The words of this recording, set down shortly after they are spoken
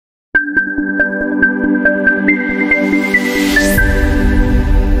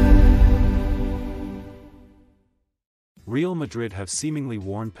Real Madrid have seemingly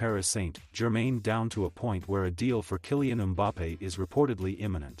worn Paris Saint-Germain down to a point where a deal for Kylian Mbappe is reportedly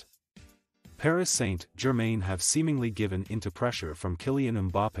imminent. Paris Saint-Germain have seemingly given into pressure from Kylian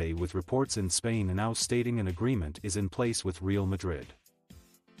Mbappe, with reports in Spain now stating an agreement is in place with Real Madrid.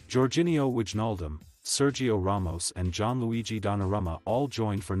 Georginio Wijnaldum, Sergio Ramos and Gianluigi Donnarumma all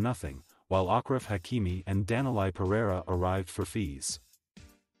joined for nothing, while Achraf Hakimi and Danilai Pereira arrived for fees.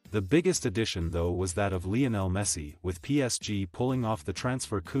 The biggest addition though was that of Lionel Messi, with PSG pulling off the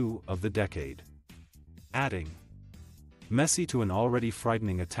transfer coup of the decade. Adding Messi to an already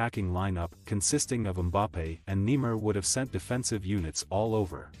frightening attacking lineup consisting of Mbappe and Neymar would have sent defensive units all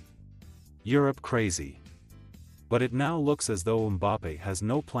over Europe crazy. But it now looks as though Mbappe has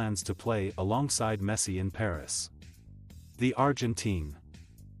no plans to play alongside Messi in Paris. The Argentine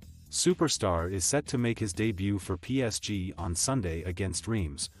superstar is set to make his debut for PSG on Sunday against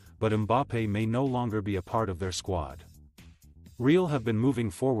Reims, but Mbappe may no longer be a part of their squad. Real have been moving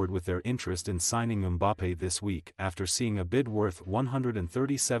forward with their interest in signing Mbappe this week after seeing a bid worth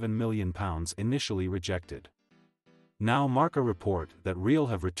 £137 million initially rejected. Now Marca report that Real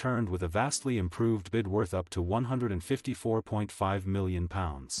have returned with a vastly improved bid worth up to £154.5 million.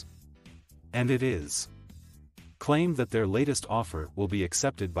 And it is claimed that their latest offer will be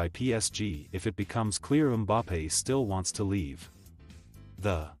accepted by PSG if it becomes clear Mbappe still wants to leave.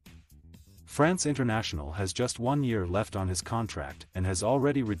 The France international has just 1 year left on his contract and has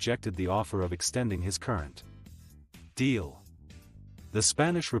already rejected the offer of extending his current deal. The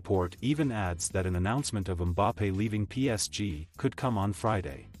Spanish report even adds that an announcement of Mbappe leaving PSG could come on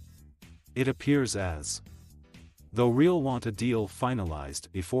Friday. It appears as though Real want a deal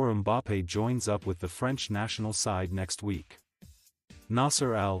finalized before Mbappe joins up with the French national side next week.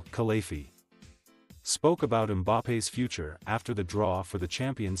 Nasser Al-Khelaifi spoke about Mbappe's future after the draw for the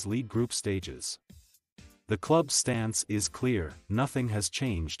Champions League group stages. The club's stance is clear, nothing has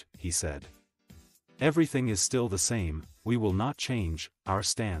changed, he said. Everything is still the same, we will not change our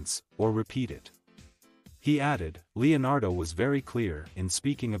stance or repeat it. He added, Leonardo was very clear in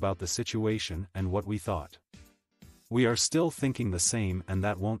speaking about the situation and what we thought. We are still thinking the same and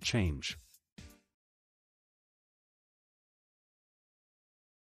that won't change.